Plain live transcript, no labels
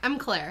I'm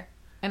Claire.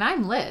 And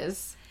I'm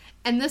Liz.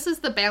 And this is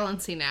The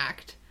Balancing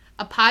Act,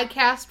 a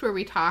podcast where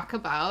we talk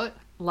about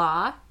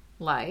law,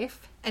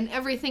 life, and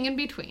everything in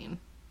between.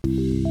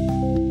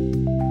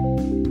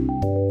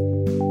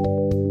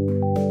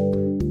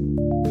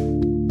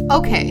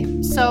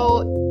 Okay,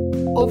 so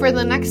over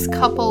the next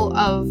couple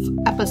of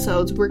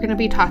episodes, we're going to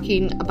be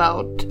talking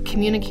about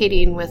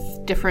communicating with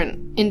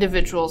different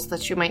individuals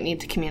that you might need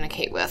to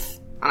communicate with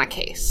on a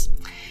case.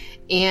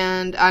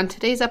 And on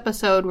today's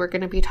episode, we're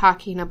going to be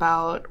talking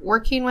about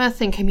working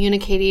with and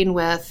communicating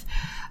with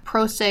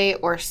pro se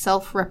or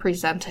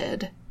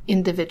self-represented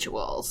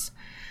individuals.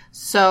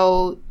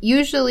 So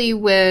usually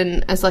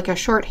as like a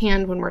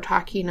shorthand, when we're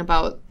talking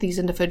about these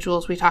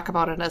individuals, we talk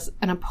about it as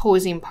an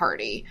opposing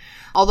party.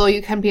 Although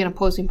you can be an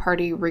opposing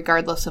party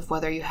regardless of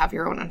whether you have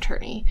your own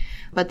attorney.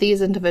 But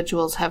these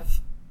individuals have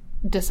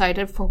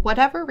decided for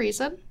whatever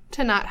reason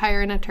to not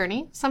hire an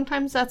attorney.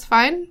 Sometimes that's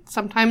fine.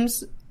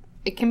 Sometimes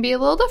it can be a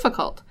little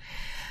difficult.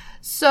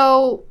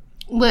 So,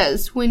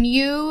 Liz, when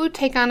you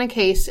take on a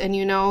case and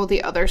you know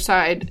the other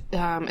side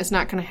is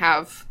not going to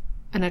have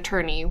an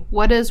attorney,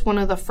 what is one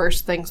of the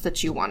first things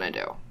that you want to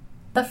do?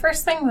 The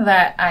first thing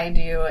that I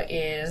do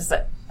is,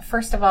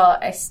 first of all,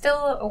 I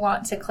still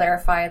want to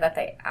clarify that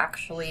they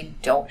actually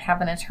don't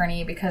have an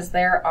attorney, because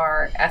there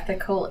are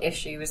ethical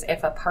issues.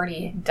 If a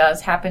party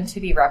does happen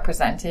to be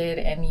represented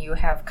and you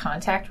have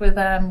contact with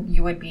them,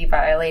 you would be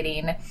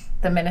violating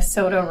the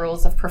Minnesota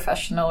Rules of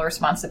Professional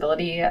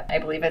Responsibility. I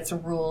believe it's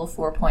Rule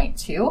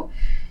 4.2.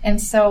 And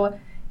so,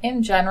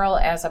 in general,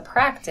 as a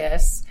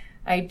practice,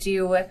 I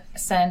do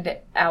send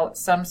out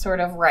some sort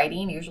of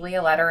writing, usually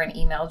a letter, an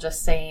email,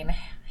 just saying,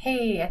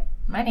 hey,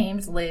 my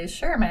name's Liz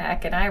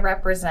Shermack, and I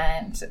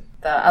represent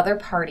the other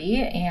party,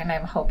 and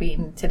I'm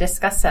hoping to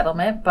discuss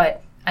settlement,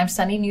 but I'm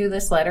sending you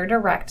this letter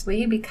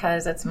directly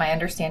because it's my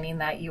understanding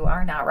that you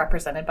are not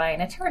represented by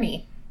an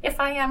attorney. If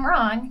I am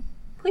wrong,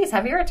 please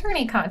have your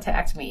attorney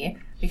contact me,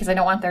 because I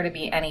don't want there to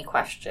be any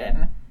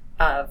question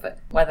of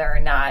whether or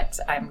not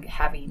I'm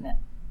having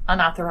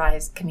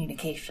unauthorized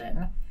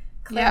communication.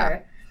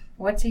 Claire,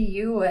 what do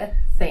you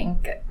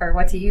think, or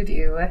what do you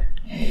do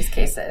in these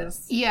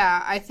cases?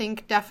 Yeah, I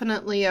think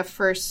definitely a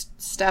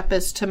first step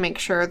is to make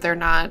sure they're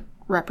not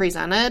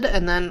represented.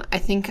 And then I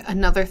think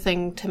another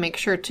thing to make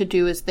sure to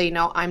do is they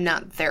know I'm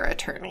not their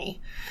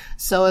attorney.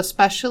 So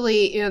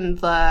especially in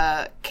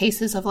the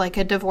cases of like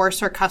a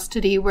divorce or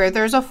custody where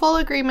there's a full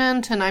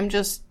agreement and I'm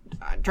just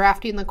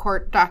drafting the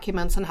court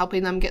documents and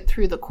helping them get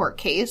through the court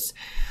case,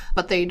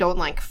 but they don't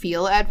like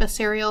feel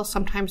adversarial,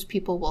 sometimes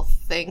people will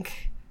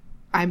think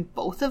I'm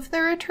both of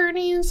their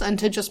attorneys, and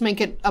to just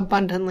make it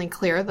abundantly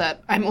clear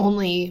that I'm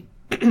only,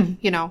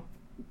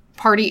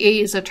 party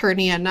A's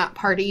attorney and not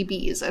party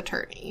B's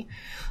attorney.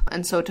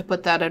 And so to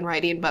put that in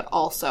writing, but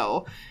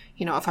also,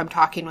 if I'm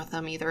talking with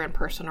them either in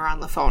person or on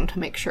the phone, to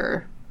make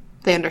sure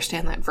they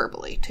understand that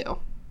verbally too.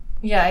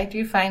 Yeah, I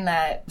do find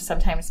that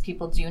sometimes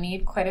people do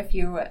need quite a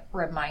few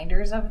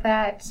reminders of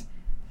that.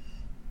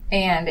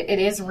 And it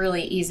is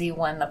really easy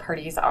when the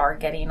parties are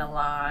getting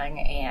along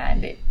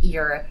and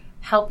you're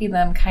helping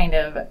them kind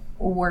of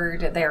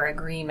word their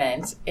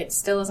agreement. It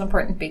still is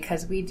important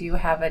because we do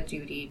have a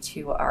duty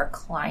to our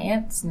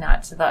clients,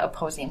 not to the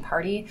opposing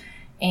party.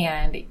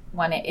 And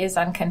when it is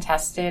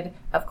uncontested,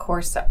 of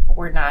course,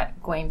 we're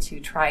not going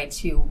to try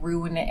to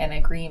ruin an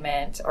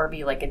agreement or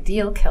be like a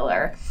deal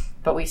killer,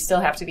 but we still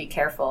have to be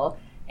careful.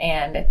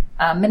 And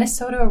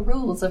Minnesota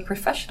Rules of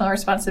Professional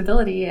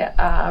Responsibility,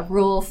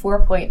 Rule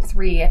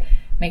 4.3,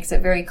 makes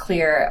it very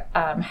clear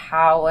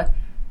how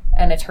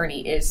an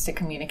attorney is to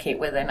communicate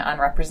with an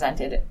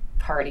unrepresented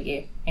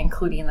party,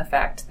 including the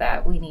fact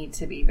that we need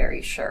to be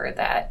very sure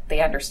that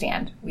they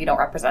understand we don't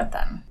represent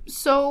them.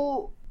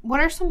 So what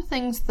are some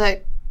things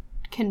that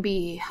can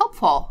be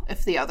helpful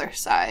if the other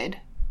side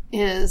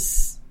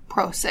is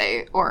pro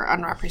se or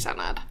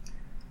unrepresented?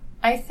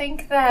 I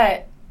think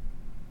that,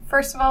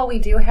 first of all, we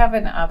do have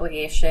an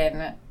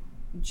obligation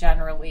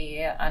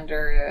generally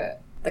under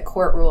the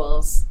court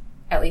rules.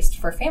 At least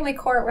for family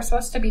court, we're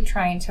supposed to be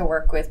trying to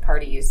work with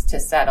parties to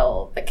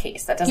settle the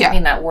case. That doesn't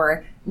mean that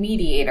we're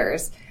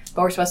mediators,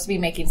 but we're supposed to be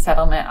making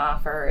settlement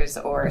offers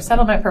or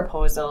settlement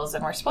proposals,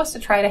 and we're supposed to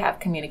try to have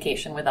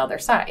communication with the other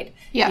side,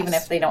 even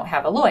if they don't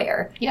have a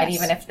lawyer, and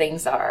even if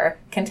things are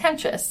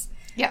contentious.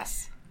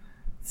 Yes.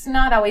 It's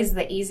not always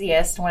the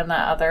easiest when the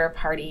other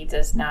party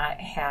does not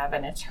have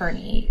an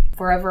attorney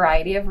for a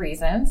variety of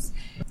reasons,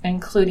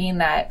 including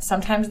that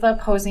sometimes the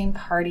opposing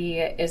party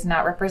is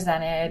not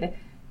represented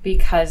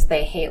because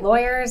they hate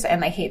lawyers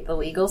and they hate the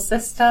legal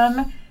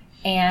system,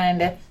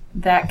 and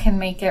that can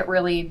make it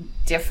really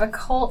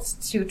difficult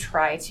to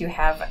try to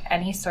have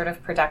any sort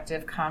of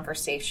productive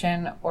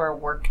conversation or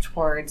work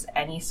towards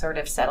any sort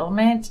of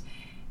settlement.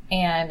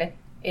 And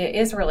it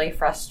is really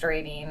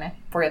frustrating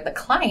for the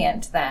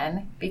client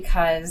then,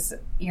 because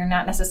you're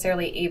not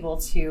necessarily able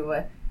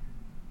to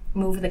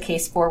move the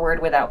case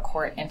forward without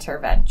court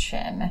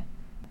intervention.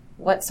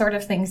 What sort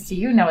of things do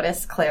you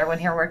notice, Claire, when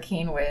you're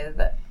working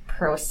with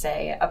pro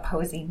se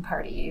opposing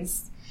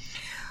parties?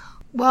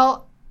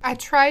 Well, I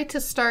try to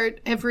start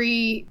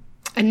every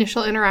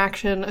initial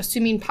interaction,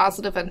 assuming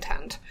positive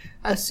intent,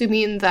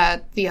 assuming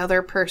that the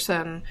other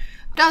person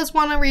does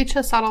want to reach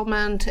a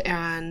settlement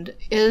and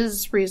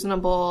is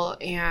reasonable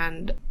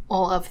and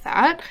all of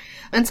that.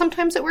 And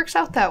sometimes it works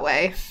out that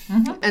way.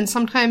 Mm-hmm. And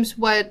sometimes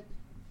what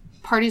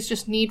parties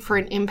just need for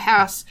an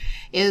impasse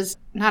is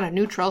not a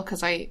neutral,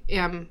 because I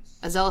am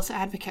a zealous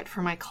advocate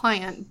for my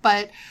client,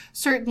 but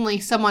certainly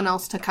someone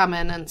else to come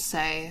in and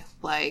say,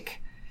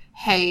 like,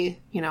 hey,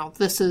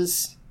 this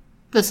is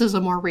a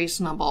more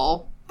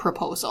reasonable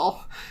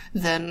proposal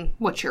than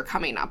what you're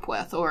coming up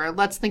with. Or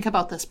let's think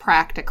about this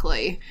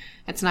practically.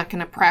 It's not going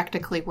to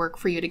practically work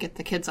for you to get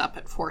the kids up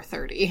at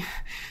 4:30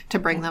 to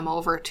bring them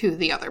over to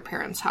the other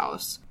parent's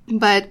house.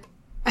 But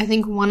I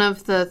think one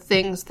of the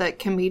things that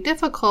can be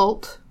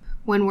difficult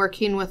when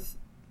working with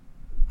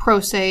pro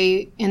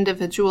se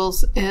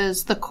individuals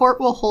is the court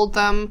will hold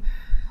them,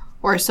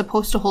 or is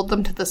supposed to hold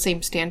them, to the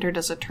same standard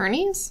as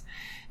attorneys.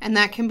 And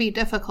that can be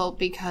difficult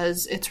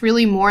because it's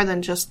really more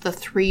than just the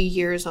 3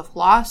 years of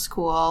law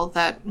school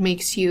that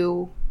makes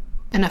you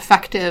an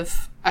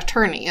effective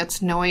attorney.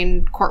 It's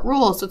knowing court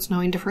rules. It's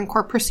knowing different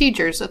court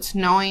procedures. It's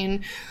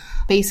knowing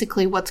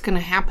basically what's going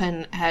to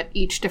happen at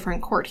each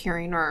different court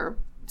hearing or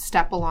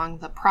step along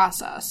the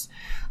process.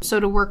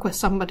 So to work with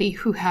somebody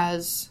who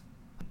has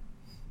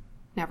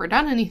never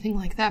done anything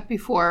like that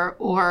before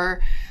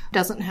or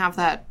doesn't have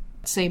that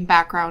same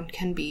background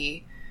can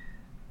be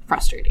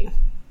frustrating.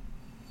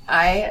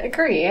 I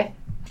agree.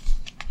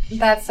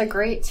 That's a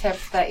great tip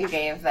that you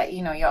gave, that,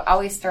 you'll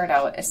always start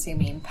out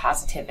assuming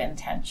positive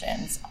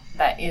intentions.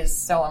 That is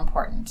so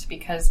important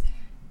because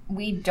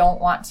we don't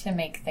want to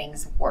make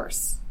things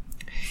worse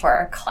for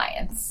our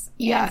clients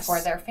and for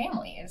their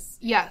families.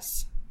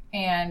 Yes.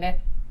 And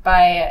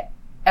by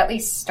at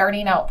least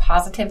starting out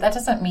positive, that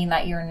doesn't mean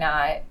that you're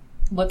not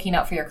looking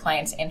out for your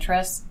client's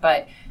interests,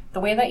 but the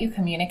way that you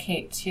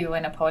communicate to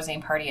an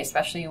opposing party,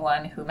 especially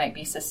one who might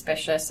be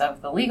suspicious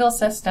of the legal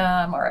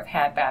system or have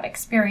had bad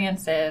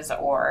experiences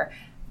or,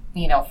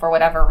 for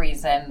whatever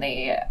reason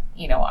they,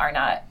 are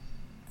not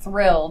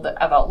thrilled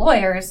about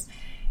lawyers,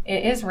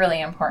 it is really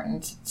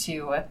important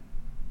to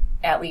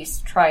at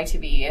least try to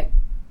be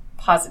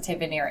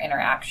positive in your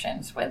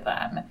interactions with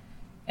them.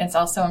 It's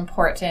also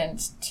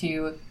important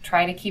to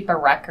try to keep a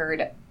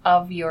record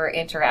of your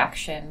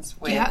interactions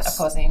with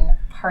opposing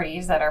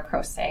parties that are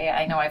pro se.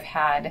 I know I've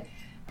had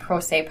pro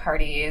se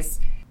parties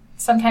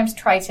sometimes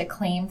try to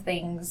claim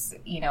things,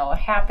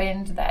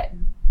 happened that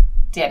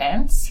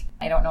didn't.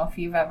 I don't know if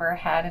you've ever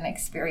had an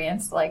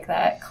experience like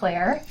that,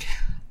 Claire.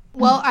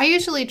 Well, I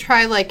usually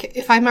try,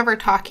 if I'm ever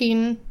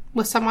talking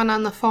with someone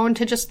on the phone,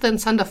 to just then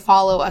send a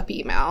follow-up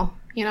email.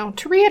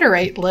 To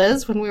reiterate,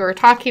 Liz, when we were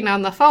talking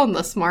on the phone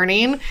this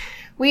morning,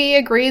 we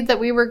agreed that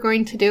we were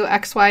going to do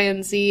X, Y,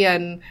 and Z,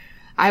 and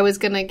I was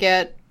going to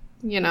get,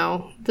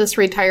 this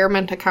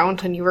retirement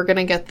account, and you were going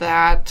to get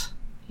that,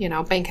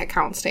 bank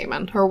account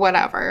statement or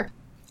whatever,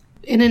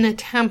 in an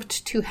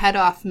attempt to head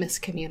off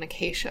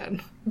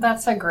miscommunication.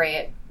 That's a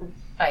great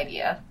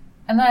idea.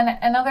 And then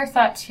another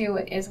thought, too,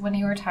 is when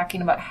you were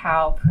talking about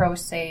how pro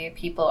se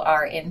people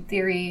are, in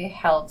theory,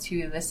 held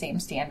to the same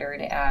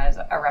standard as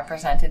a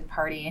represented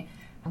party.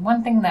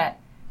 One thing that,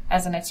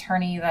 as an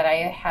attorney, that I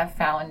have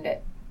found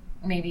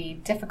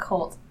maybe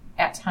difficult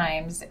at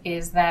times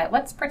is that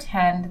let's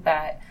pretend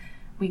that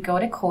we go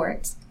to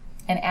court,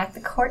 and at the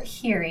court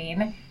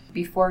hearing,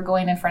 before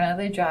going in front of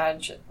the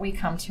judge, we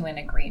come to an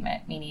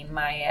agreement, meaning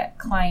my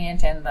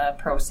client and the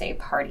pro se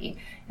party.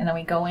 And then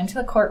we go into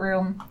the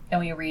courtroom and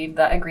we read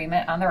the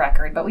agreement on the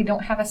record, but we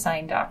don't have a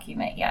signed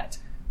document yet.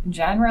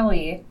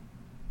 Generally,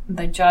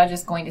 the judge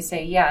is going to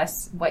say,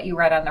 yes, what you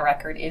read on the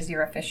record is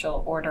your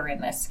official order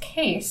in this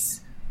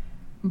case,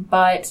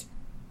 but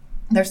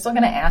they're still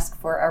going to ask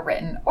for a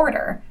written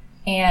order.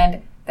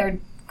 And they're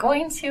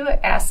going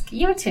to ask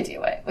you to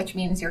do it, which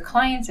means your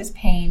client is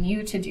paying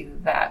you to do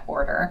that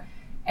order.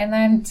 And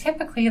then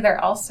typically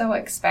they're also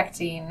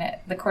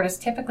the court is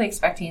typically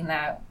expecting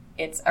that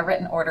it's a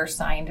written order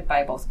signed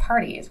by both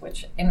parties,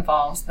 which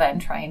involves then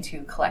trying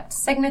to collect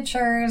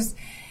signatures.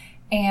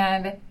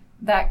 And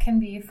that can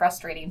be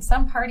frustrating.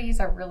 Some parties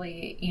are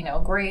really,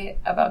 great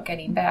about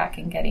getting back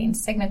and getting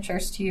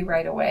signatures to you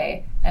right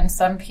away. And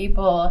some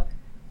people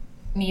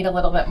need a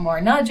little bit more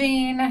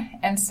nudging.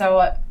 And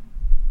so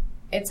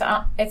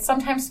it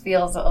sometimes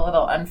feels a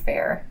little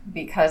unfair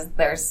because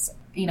there's,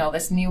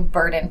 this new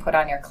burden put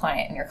on your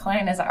client, and your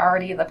client is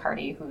already the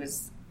party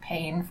who's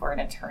paying for an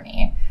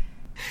attorney.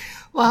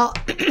 Well,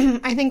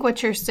 I think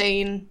what you're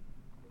saying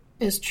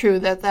is true,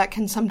 that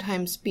can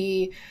sometimes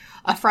be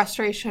a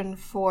frustration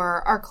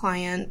for our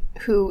client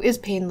who is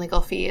paying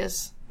legal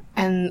fees,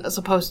 and as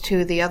opposed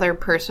to the other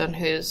person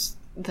who's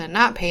then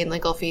not paying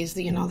legal fees,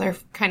 they're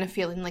kind of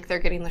feeling like they're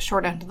getting the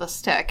short end of the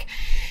stick,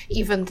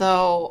 even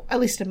though,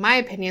 at least in my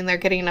opinion, they're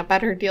getting a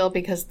better deal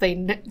because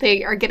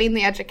they are getting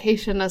the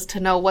education as to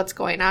know what's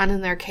going on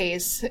in their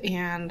case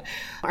and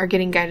are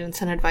getting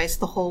guidance and advice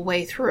the whole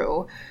way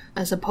through,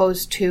 as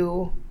opposed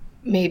to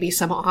maybe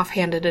some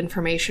offhanded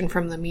information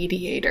from the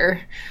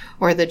mediator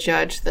or the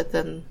judge that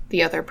then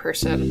the other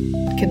person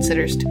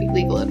considers to be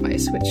legal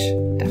advice,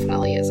 which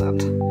definitely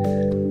isn't.